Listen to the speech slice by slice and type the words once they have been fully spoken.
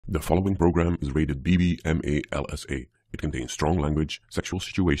The following program is rated BB/MA/LSA. It contains strong language, sexual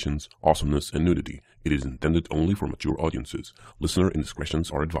situations, awesomeness, and nudity. It is intended only for mature audiences. Listener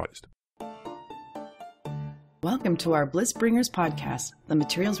indiscretions are advised. Welcome to our Bliss Bringers podcast. The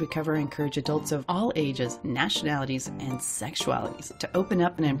materials we cover encourage adults of all ages, nationalities, and sexualities to open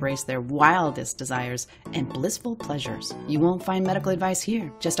up and embrace their wildest desires and blissful pleasures. You won't find medical advice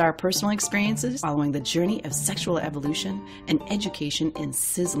here, just our personal experiences following the journey of sexual evolution and education in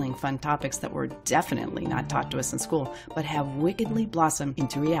sizzling fun topics that were definitely not taught to us in school, but have wickedly blossomed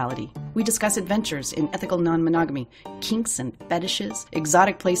into reality. We discuss adventures in ethical non-monogamy, kinks and fetishes,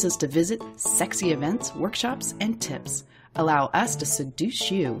 exotic places to visit, sexy events, workshops, and tips. Allow us to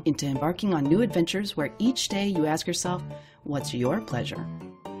seduce you into embarking on new adventures where each day you ask yourself, what's your pleasure?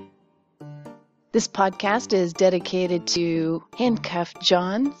 This podcast is dedicated to Handcuff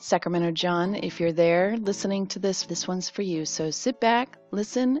John, Sacramento John. If you're there listening to this one's for you. So sit back,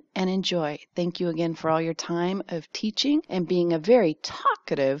 listen, and enjoy. Thank you again for all your time of teaching and being a very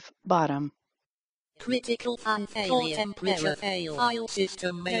talkative bottom. Critical fan failure. Temperature fail. File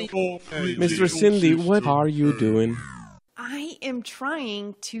system fail. Mistress SinD, what are you doing? I am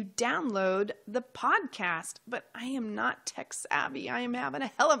trying to download the podcast, but I am not tech savvy. I am having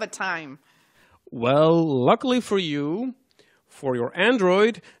a hell of a time. Well, luckily for you, for your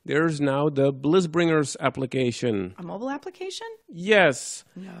Android, there's now the Bliss Bringers application. A mobile application? Yes.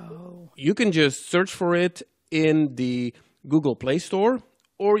 No. You can just search for it in the Google Play Store,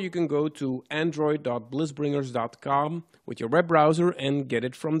 or you can go to android.blissbringers.com with your web browser and get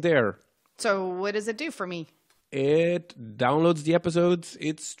it from there. So what does it do for me? It downloads the episodes,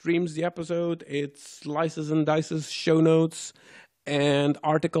 it streams the episode, it slices and dices show notes and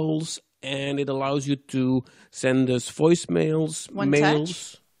articles, and it allows you to send us voicemails,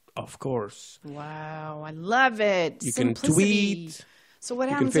 mails. Touch? Of course. Wow, I love it. You Simplicity. can tweet. So what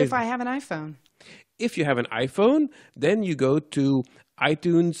happens if I have an iPhone? If you have an iPhone, then you go to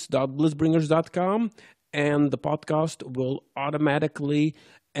itunes.blissbringers.com and the podcast will automatically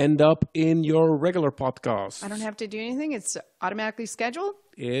end up in your regular podcast. I don't have to do anything? It's automatically scheduled?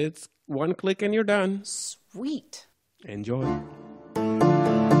 It's one click and you're done. Sweet. Enjoy.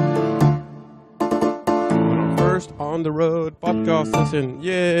 First on the road podcast session.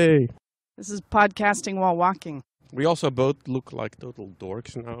 Yay! This is podcasting while walking. We also both look like total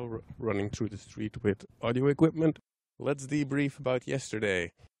dorks now running through the street with audio equipment. Let's debrief about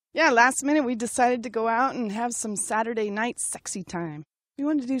yesterday. Yeah, last minute we decided to go out and have some Saturday night sexy time. We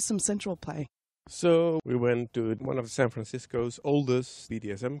wanted to do some sensual play. So we went to one of San Francisco's oldest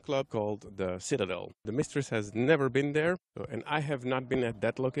BDSM club called the Citadel. The mistress has never been there, and I have not been at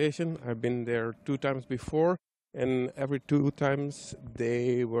that location. I've been there 2 times before, and every 2 times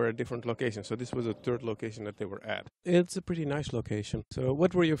they were at different locations. So this was the 3rd location that they were at. It's a pretty nice location. So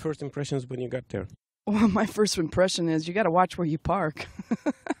what were your first impressions when you got there? Well, my first impression is you got to watch where you park.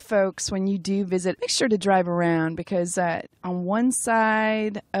 Folks, when you do visit, make sure to drive around because on one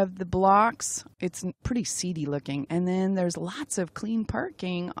side of the blocks, it's pretty seedy looking. And then there's lots of clean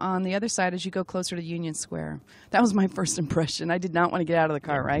parking on the other side as you go closer to Union Square. That was my first impression. I did not want to get out of the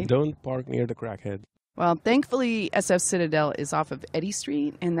car, right? Don't park near the crackhead. Well, thankfully, SF Citadel is off of Eddy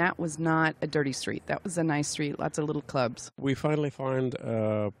Street, and that was not a dirty street. That was a nice street, lots of little clubs. We finally found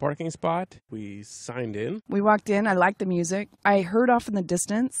a parking spot. We signed in. We walked in. I liked the music. I heard off in the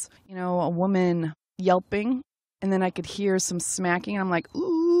distance, a woman yelping, and then I could hear some smacking. I'm like,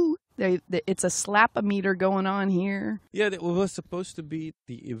 ooh, it's a slap-a-meter going on here. Yeah, it was supposed to be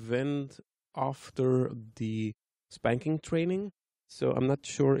the event after the spanking training, so I'm not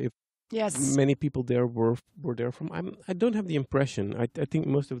sure if yes, many people there were there from. I don't have the impression. I think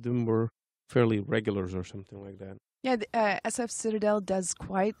most of them were fairly regulars or something like that. Yeah, SF Citadel does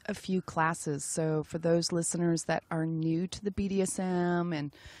quite a few classes. So for those listeners that are new to the BDSM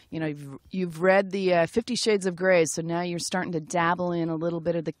and, you've read the 50 Shades of Grey, so now you're starting to dabble in a little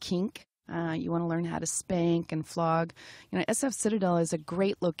bit of the kink. You want to learn how to spank and flog. SF Citadel is a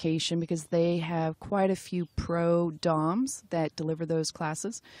great location because they have quite a few pro doms that deliver those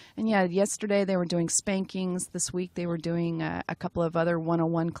classes. And yeah, yesterday they were doing spankings. This week they were doing a couple of other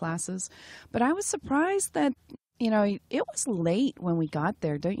 101 classes. But I was surprised that, it was late when we got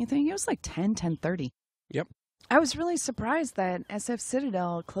there, don't you think? It was like 10:30. Yep. I was really surprised that SF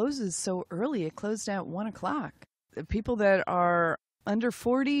Citadel closes so early. It closed at 1 o'clock. The people that are under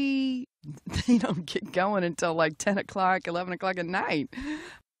 40, they don't get going until like 10 o'clock, 11 o'clock at night.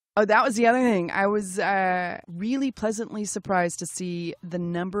 Oh, that was the other thing. I was really pleasantly surprised to see the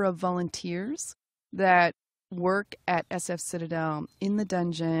number of volunteers that work at SF Citadel in the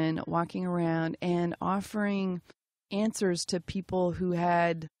dungeon, walking around and offering answers to people who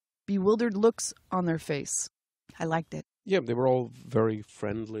had bewildered looks on their face. I liked it. Yeah, they were all very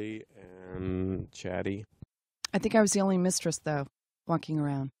friendly and chatty. I think I was the only mistress, though, walking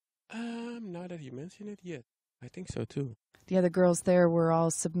around. Now that you mention it, yes, I think so too. The other girls there were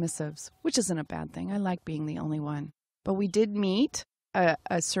all submissives, which isn't a bad thing. I like being the only one. But we did meet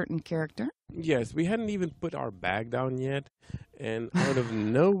a certain character. Yes, we hadn't even put our bag down yet, and out of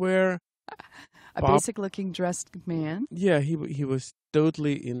nowhere, A basic-looking dressed man. Yeah, he was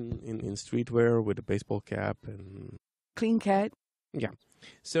totally in streetwear with a baseball cap and Clean cut. yeah.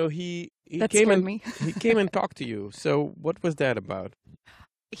 So he That came scared and me. he came and talked to you. So what was that about?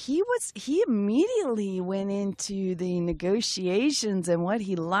 He immediately went into the negotiations and what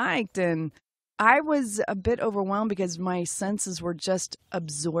he liked, and I was a bit overwhelmed because my senses were just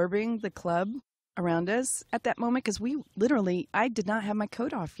absorbing the club around us at that moment, because I did not have my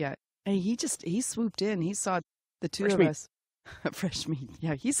coat off yet. And he swooped in. He saw the two Fresh of meat. us. Fresh meat.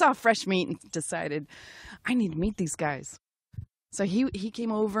 Yeah, he saw fresh meat and decided, I need to meet these guys. So he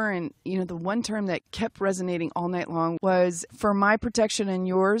came over, and, the one term that kept resonating all night long was, for my protection and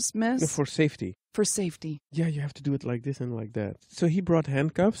yours, miss. For safety. For safety. Yeah, you have to do it like this and like that. So he brought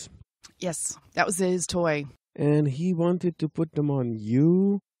handcuffs, Yes, that was his toy. and he wanted to put them on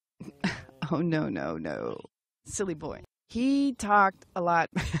you. Oh, no. Silly boy. He talked a lot.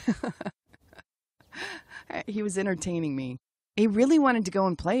 He was entertaining me. He really wanted to go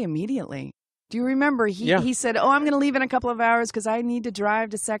and play immediately. Do you remember? He said, I'm going to leave in a couple of hours because I need to drive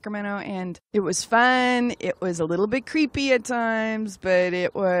to Sacramento. And it was fun. It was a little bit creepy at times, but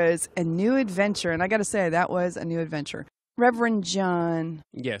it was a new adventure. And I got to say, that was a new adventure. Reverend John.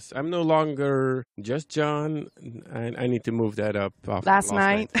 Yes, I'm no longer just John. I need to move that up. Last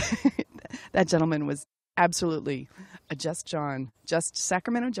night. That gentleman was absolutely a just John, just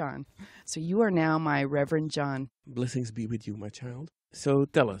Sacramento John. So you are now my Reverend John. Blessings be with you, my child. So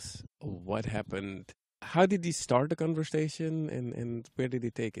tell us, what happened? How did he start the conversation, and where did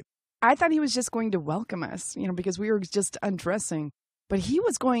he take it? I thought he was just going to welcome us, because we were just undressing. But he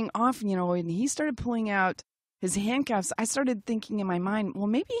was going off, and he started pulling out his handcuffs. I started thinking in my mind, well,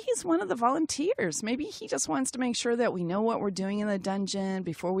 maybe he's one of the volunteers. Maybe he just wants to make sure that we know what we're doing in the dungeon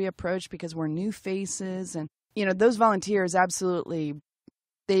before we approach, because we're new faces. And, those volunteers absolutely,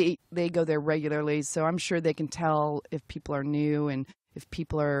 they go there regularly. So I'm sure they can tell if people are new and if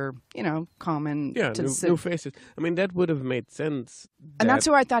people are, common. Yeah, new faces. I mean, that would have made sense. And that's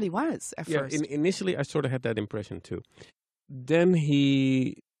who I thought he was at first. Initially, I sort of had that impression too. Then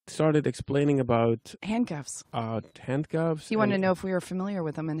he started explaining about handcuffs. Handcuffs. He wanted to know if we were familiar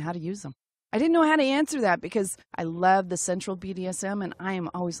with them and how to use them. I didn't know how to answer that because I love the central BDSM and I am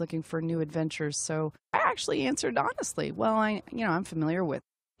always looking for new adventures. So I actually answered honestly. Well, I'm familiar with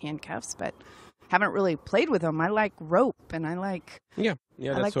handcuffs, but haven't really played with them. I like rope and I like the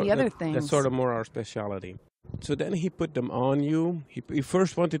other things. That's sort of more our specialty. So then he put them on you. He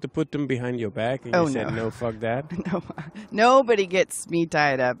first wanted to put them behind your back, and you said, no, fuck that. No, nobody gets me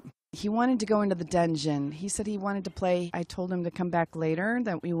tied up. He wanted to go into the dungeon. He said he wanted to play. I told him to come back later,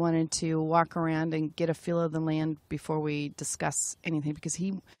 that we wanted to walk around and get a feel of the land before we discuss anything, because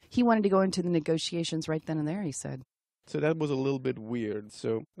he wanted to go into the negotiations right then and there, he said. So that was a little bit weird.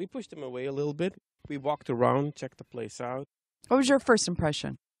 So we pushed him away a little bit. We walked around, checked the place out. What was your first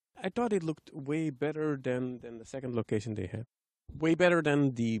impression? I thought it looked way better than the second location they had. Way better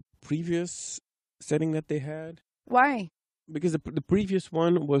than the previous setting that they had. Why? Because the previous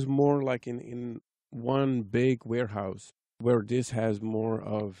one was more like in one big warehouse, where this has more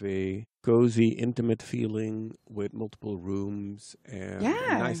of a cozy, intimate feeling with multiple rooms and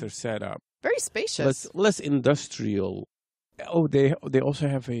a nicer setup. Very spacious. Less industrial. Oh, they also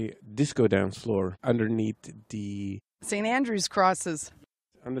have a disco dance floor underneath the St. Andrew's crosses.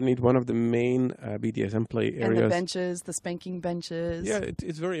 Underneath one of the main BDSM play areas. And the benches, the spanking benches. Yeah,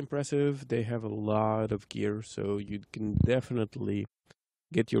 it's very impressive. They have a lot of gear, so you can definitely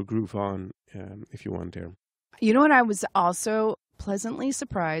get your groove on if you want there. You know what I was also pleasantly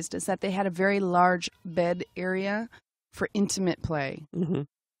surprised is that they had a very large bed area for intimate play. Mm-hmm.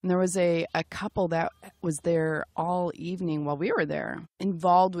 And there was a couple that was there all evening while we were there,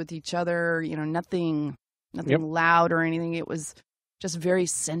 involved with each other, nothing loud or anything. It was just very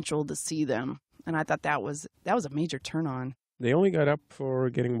central to see them. And I thought that was a major turn on. They only got up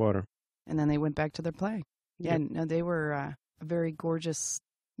for getting water. And then they went back to their play. Yeah, Yep. no, they were very gorgeous,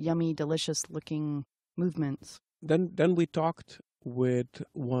 yummy, delicious looking movements. Then we talked with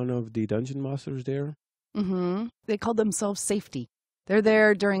one of the dungeon masters there. Mm-hmm. They called themselves Safety. They're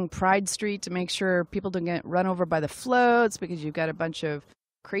there during Pride Street to make sure people don't get run over by the floats, because you've got a bunch of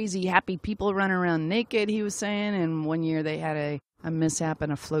crazy, happy people running around naked, he was saying. And one year they had a mishap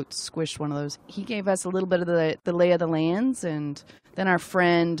and a float squished one of those. He gave us a little bit of the lay of the lands, and then our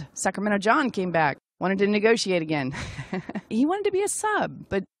friend Sacramento John came back, wanted to negotiate again. He wanted to be a sub,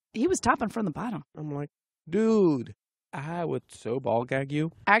 but he was topping from the bottom. I'm like, dude, I would so ball gag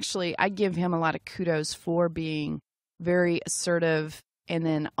you. Actually, I give him a lot of kudos for being very assertive and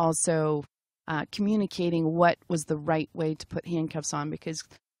then also communicating what was the right way to put handcuffs on, because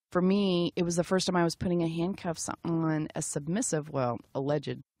for me, it was the first time I was putting a handcuffs on a submissive, well,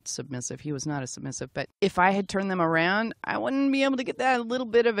 alleged submissive. He was not a submissive, but if I had turned them around, I wouldn't be able to get that little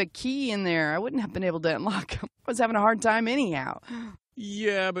bit of a key in there. I wouldn't have been able to unlock them. I was having a hard time anyhow.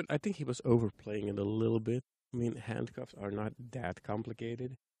 Yeah, but I think he was overplaying it a little bit. I mean, handcuffs are not that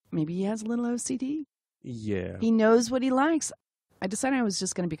complicated. Maybe he has a little OCD. Yeah. He knows what he likes. I decided I was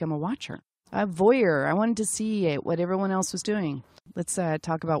just going to become a watcher, a voyeur. I wanted to see what everyone else was doing. Let's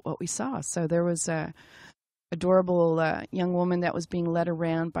talk about what we saw. So there was a adorable young woman that was being led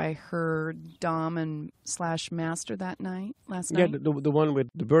around by her dom and / master last night. Yeah, the one with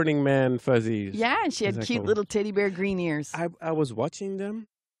the Burning Man fuzzies. Yeah, and she had cute little teddy bear green ears. I was watching them,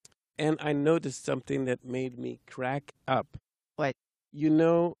 and I noticed something that made me crack up. What? You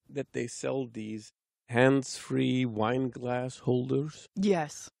know that they sell these hands-free wine glass holders?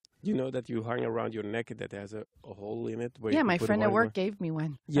 Yes. You know that you hang around your neck that has a hole in it? Where yeah, you my put friend wine at work glass? gave me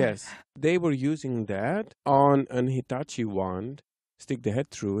one. Yes. They were using that on an Hitachi wand, stick the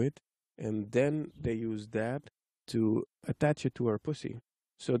head through it, and then they used that to attach it to her pussy.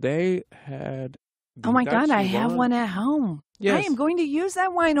 So they had... Oh my God, I have wand. one at home. Yes. I am going to use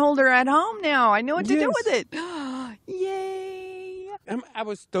that wine holder at home now. I know what to do with it. Yay. I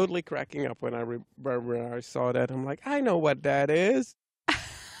was totally cracking up when I saw that. I'm like, I know what that is.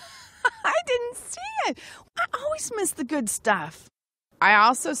 I didn't see it. I always miss the good stuff. I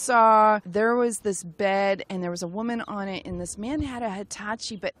also saw there was this bed and there was a woman on it, and this man had a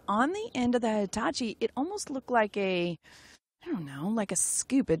Hitachi, but on the end of the Hitachi, it almost looked like like a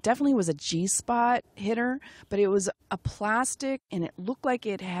scoop. It definitely was a G-spot hitter, but it was a plastic, and it looked like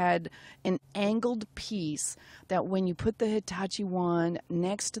it had an angled piece that when you put the Hitachi wand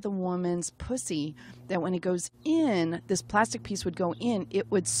next to the woman's pussy, that when it goes in, this plastic piece would go in,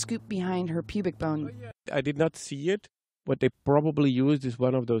 it would scoop behind her pubic bone. I did not see it. What they probably used is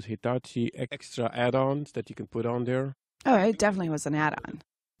one of those Hitachi extra add-ons that you can put on there. Oh, it definitely was an add-on.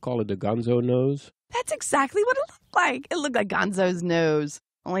 Call it the Gonzo nose. That's exactly what it looked like. It looked like Gonzo's nose.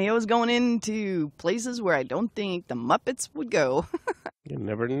 Only it was going into places where I don't think the Muppets would go. You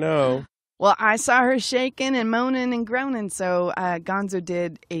never know. Well, I saw her shaking and moaning and groaning, so Gonzo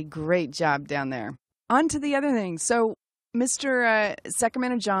did a great job down there. On to the other thing. So Mr.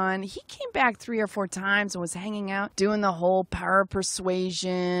 Sacramento John, he came back 3 or 4 times and was hanging out, doing the whole power of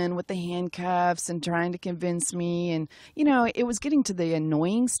persuasion with the handcuffs and trying to convince me. And, it was getting to the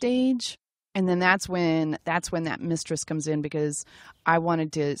annoying stage. And then that's when that mistress comes in, because I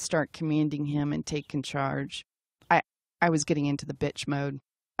wanted to start commanding him and taking charge. I was getting into the bitch mode.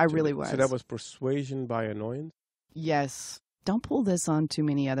 I really was. So that was persuasion by annoyance? Yes. Don't pull this on too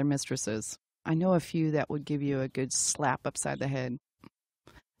many other mistresses. I know a few that would give you a good slap upside the head.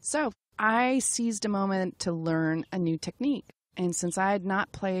 So I seized a moment to learn a new technique. And since I had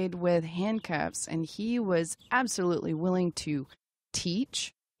not played with handcuffs, and he was absolutely willing to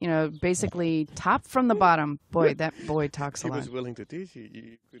teach, basically top from the bottom. Boy, that boy talks a lot. He was willing to teach you.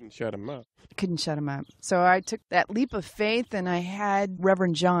 You couldn't shut him up. Couldn't shut him up. So I took that leap of faith, and I had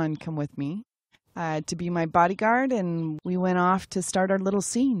Reverend John come with me to be my bodyguard, and we went off to start our little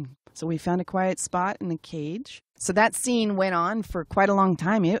scene. So we found a quiet spot in the cage. So that scene went on for quite a long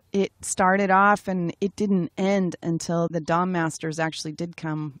time. It started off, and it didn't end until the Dom Masters actually did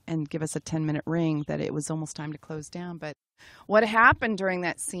come and give us a 10-minute ring that it was almost time to close down. But what happened during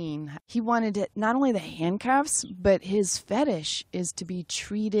that scene, he wanted not only the handcuffs, but his fetish is to be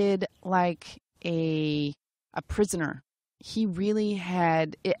treated like a prisoner. He really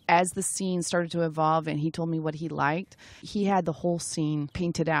had, as the scene started to evolve and he told me what he liked, he had the whole scene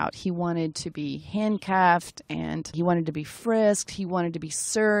painted out. He wanted to be handcuffed, and he wanted to be frisked. He wanted to be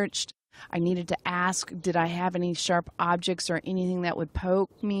searched. I needed to ask, did I have any sharp objects or anything that would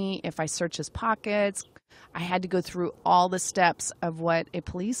poke me if I search his pockets? I had to go through all the steps of what a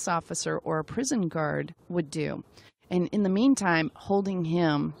police officer or a prison guard would do. And in the meantime, holding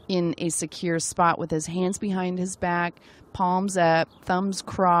him in a secure spot with his hands behind his back, palms up, thumbs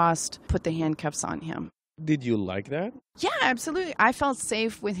crossed, put the handcuffs on him. Did you like that? Yeah, absolutely. I felt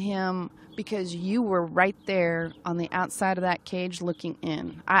safe with him because you were right there on the outside of that cage looking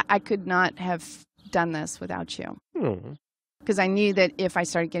in. I could not have done this without you. Because I knew that if I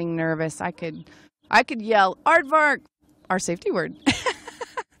started getting nervous, I could yell, Aardvark! our safety word.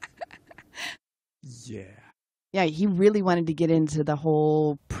 Yeah. Yeah, he really wanted to get into the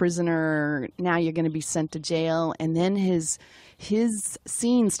whole prisoner, now you're going to be sent to jail. And then his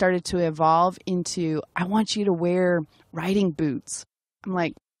scene started to evolve into, I want you to wear riding boots. I'm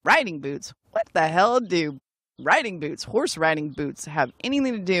like, riding boots? What the hell do riding boots, horse riding boots, have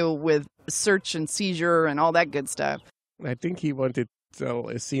anything to do with search and seizure and all that good stuff? I think he wanted to tell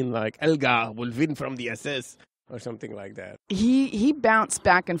a scene like, Elga will win from the SS. Or something like that. He bounced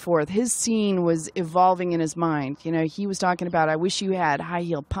back and forth. His scene was evolving in his mind. You know, he was talking about, I wish you had high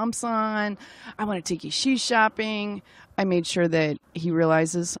heel pumps on. I want to take you shoe shopping. I made sure that he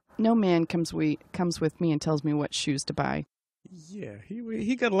realizes no man comes with me and tells me what shoes to buy. Yeah,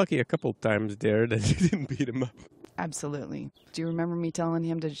 he got lucky a couple times there that he didn't beat him up. Absolutely. Do you remember me telling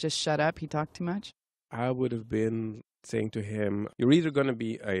him to just shut up? He talked too much? I would have been saying to him, you're either going to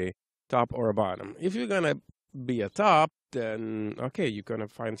be a top or a bottom. If you're going to be a top, then okay, you're going to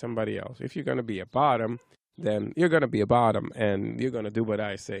find somebody else. If you're going to be a bottom, then you're going to be a bottom and you're going to do what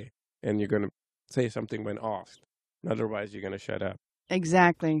I say and you're going to say something when asked. Otherwise, you're going to shut up.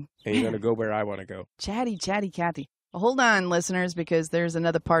 Exactly. And you're going to go where I want to go. Chatty Cathy. Well, hold on, listeners, because there's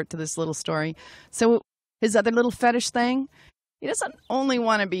another part to this little story. So his other little fetish thing, he doesn't only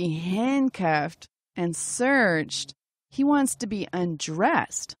want to be handcuffed and searched. He wants to be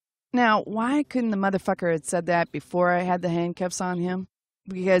undressed. Now, why couldn't the motherfucker have said that before I had the handcuffs on him?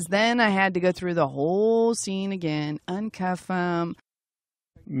 Because then I had to go through the whole scene again, uncuff him.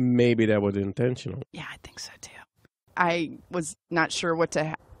 Maybe that was intentional. Yeah, I think so, too. I was not sure what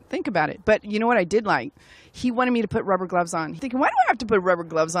to think about it. But you know what I did like? He wanted me to put rubber gloves on. Thinking, why do I have to put rubber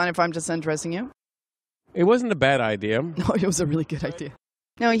gloves on if I'm just undressing you? It wasn't a bad idea. No, it was a really good idea.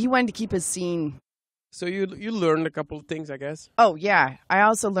 No, he wanted to keep his scene. So you learned a couple of things, I guess? Oh, yeah. I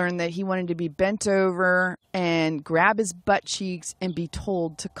also learned that he wanted to be bent over and grab his butt cheeks and be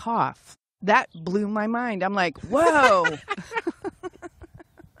told to cough. That blew my mind. I'm like, whoa.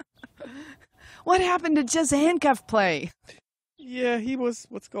 What happened to just handcuff play? Yeah, he was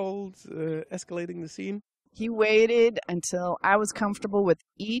what's called escalating the scene. He waited until I was comfortable with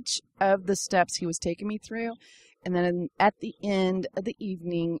each of the steps he was taking me through. And then at the end of the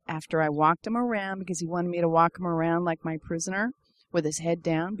evening, after I walked him around, because he wanted me to walk him around like my prisoner with his head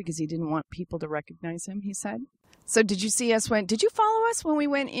down because he didn't want people to recognize him, he said. So did you see us did you follow us when we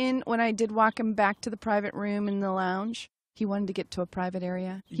went in, when I did walk him back to the private room in the lounge? He wanted to get to a private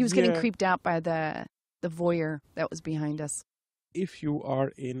area. He was getting creeped out by the voyeur that was behind us. If you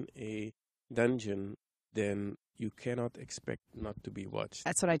are in a dungeon, then you cannot expect not to be watched.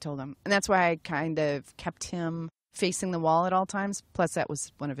 That's what I told him. And that's why I kind of kept him facing the wall at all times. Plus, that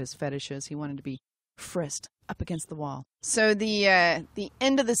was one of his fetishes. He wanted to be frisked up against the wall. So the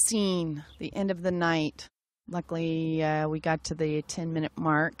end of the scene, the end of the night, luckily we got to the 10-minute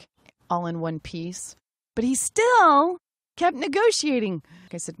mark, all in one piece. But he still kept negotiating.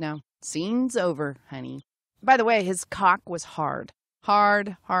 I said, no, scene's over, honey. By the way, his cock was hard.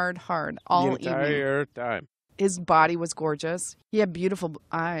 Hard, all the entire time. His body was gorgeous. He had beautiful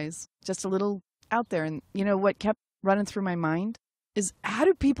eyes, just a little out there. And you know what kept running through my mind is, how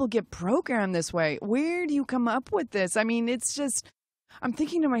do people get programmed this way? Where do you come up with this? I mean, it's just, I'm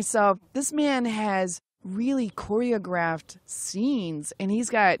thinking to myself, this man has really choreographed scenes and he's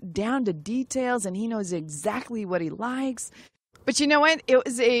got down to details and he knows exactly what he likes. But you know what?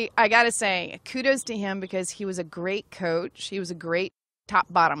 I got to say, kudos to him because he was a great coach. He was a great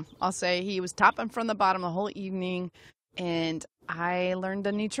top-bottom. I'll say he was top and from the bottom the whole evening. And I learned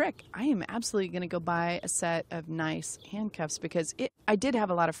a new trick. I am absolutely going to go buy a set of nice handcuffs because I did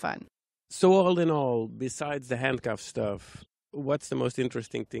have a lot of fun. So all in all, besides the handcuff stuff, what's the most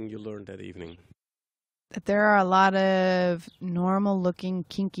interesting thing you learned that evening? That there are a lot of normal-looking,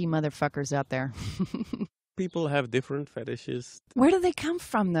 kinky motherfuckers out there. People have different fetishes. Where do they come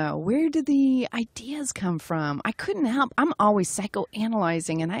from, though? Where do the ideas come from? I couldn't help. I'm always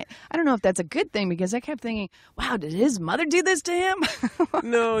psychoanalyzing, and I don't know if that's a good thing because I kept thinking, wow, did his mother do this to him?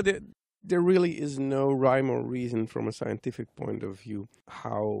 No, there really is no rhyme or reason from a scientific point of view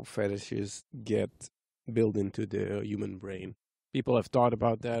how fetishes get built into the human brain. People have thought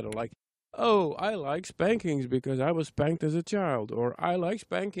about that, or like, oh, I like spankings because I was spanked as a child, or I like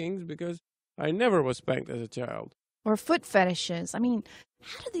spankings because I never was spanked as a child. Or foot fetishes. I mean,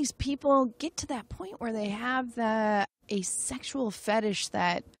 how do these people get to that point where they have a sexual fetish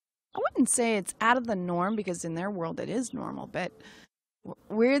that, I wouldn't say it's out of the norm because in their world it is normal, but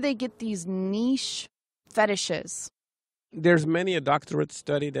where they get these niche fetishes? There's many a doctorate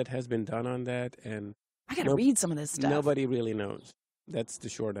study that has been done on that, and I got to read some of this stuff. Nobody really knows. That's the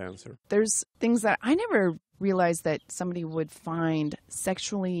short answer. There's things that I never realized that somebody would find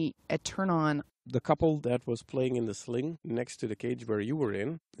sexually a turn on. The couple that was playing in the sling next to the cage where you were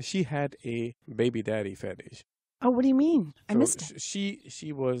in, she had a baby daddy fetish. Oh, what do you mean? I missed it.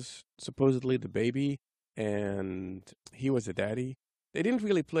 She was supposedly the baby, and he was the daddy. They didn't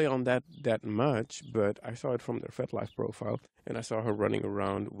really play on that much, but I saw it from their Fetlife profile, and I saw her running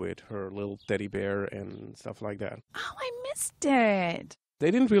around with her little teddy bear and stuff like that. Oh, I missed it.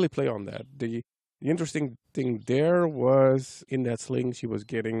 They didn't really play on that. The interesting thing there was in that sling, she was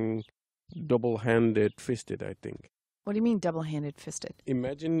getting double-handed fisted, I think. What do you mean double-handed fisted?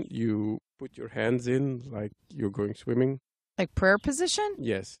 Imagine you put your hands in like you're going swimming. Like prayer position?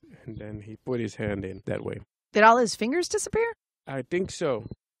 Yes, and then he put his hand in that way. Did all his fingers disappear? I think so.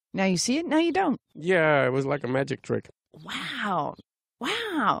 Now you see it, now you don't. Yeah, it was like a magic trick. Wow.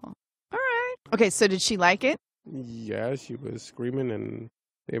 Wow. All right. Okay, so did she like it? Yeah, she was screaming and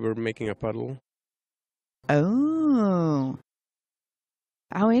they were making a puddle. Oh.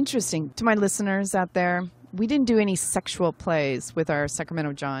 How interesting. To my listeners out there, we didn't do any sexual plays with our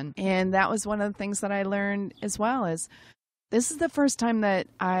Sacramento John. And that was one of the things that I learned as well, is this is the first time that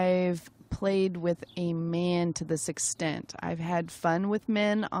I've played with a man to this extent. I've had fun with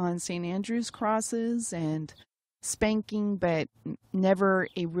men on St. Andrew's crosses and spanking, but never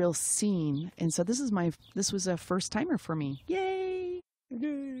a real scene. And so this was a first timer for me. Yay!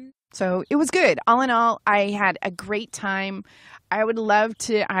 Yay! So it was good. All in all, I had a great time. I would love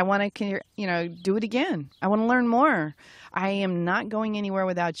to, I want to, do it again. I want to learn more. I am not going anywhere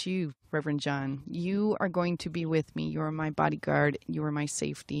without you, Reverend John. You are going to be with me. You are my bodyguard. You are my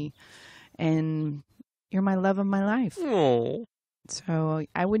safety. And you're my love of my life. Oh. So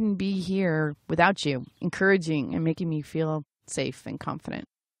I wouldn't be here without you, encouraging and making me feel safe and confident.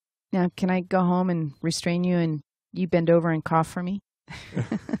 Now, can I go home and restrain you and you bend over and cough for me?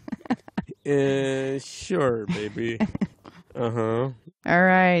 Sure, baby. Uh-huh. All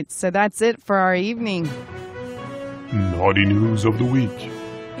right. So that's it for our evening. Naughty news of the week.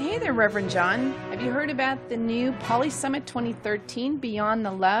 Hey there, Reverend John. Have you heard about the new Poly Summit 2013 Beyond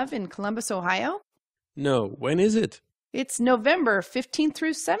the Love in Columbus, Ohio? No. When is it? It's November 15th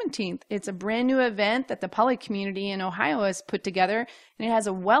through 17th. It's a brand new event that the poly community in Ohio has put together, and it has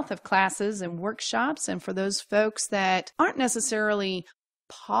a wealth of classes and workshops. And for those folks that aren't necessarily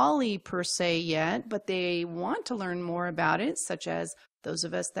poly per se yet, but they want to learn more about it, such as those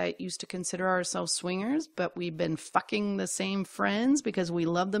of us that used to consider ourselves swingers, but we've been fucking the same friends because we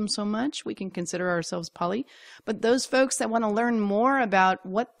love them so much, we can consider ourselves poly. But those folks that want to learn more about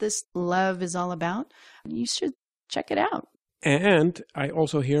what this love is all about, you should check it out. And I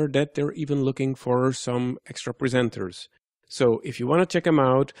also hear that they're even looking for some extra presenters. So if you want to check them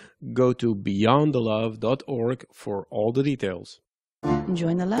out, go to beyondthelove.org for all the details.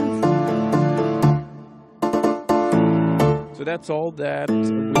 Join the love. So that's all that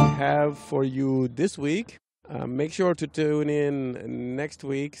we have for you this week. Make sure to tune in next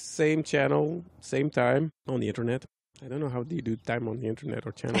week, same channel, same time on the internet. I don't know how do you do time on the internet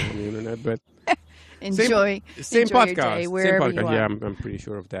or channel on the internet, but enjoy podcast. Your day wherever same podcast. You are. Yeah, I'm pretty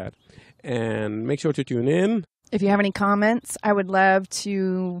sure of that. And make sure to tune in. If you have any comments, I would love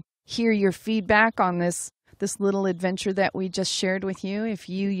to hear your feedback on this little adventure that we just shared with you. If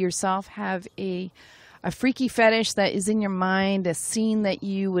you yourself have a freaky fetish that is in your mind, a scene that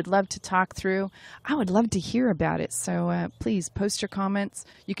you would love to talk through, I would love to hear about it. So please post your comments.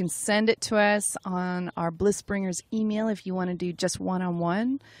 You can send it to us on our Bliss Bringers email if you want to do just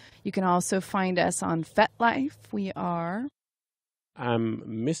one-on-one. You can also find us on Fetlife. I'm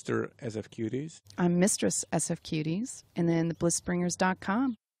MistressSFCuties. I'm MistressSFCuties. And then the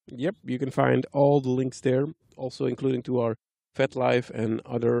blissbringers.com. Yep, you can find all the links there, also including to our Fetlife and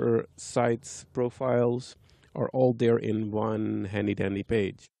other sites' profiles are all there in one handy-dandy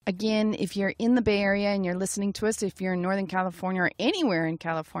page. Again, if you're in the Bay Area and you're listening to us, if you're in Northern California or anywhere in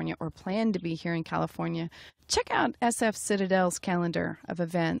California or plan to be here in California, check out SF Citadel's calendar of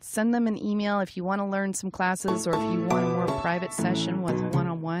events. Send them an email if you want to learn some classes or if you want a more private session with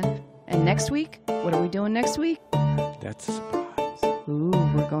one-on-one. And next week, what are we doing next week? That's a surprise. Ooh,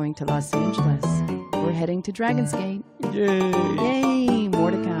 we're going to Los Angeles. We're heading to Dragon's Gate. Yay! Yay!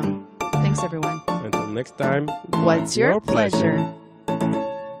 More to come. Thanks, everyone. Until next time, what's your pleasure?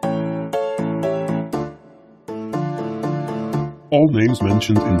 All names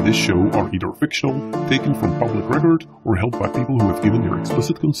mentioned in this show are either fictional, taken from public record, or held by people who have given their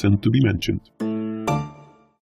explicit consent to be mentioned.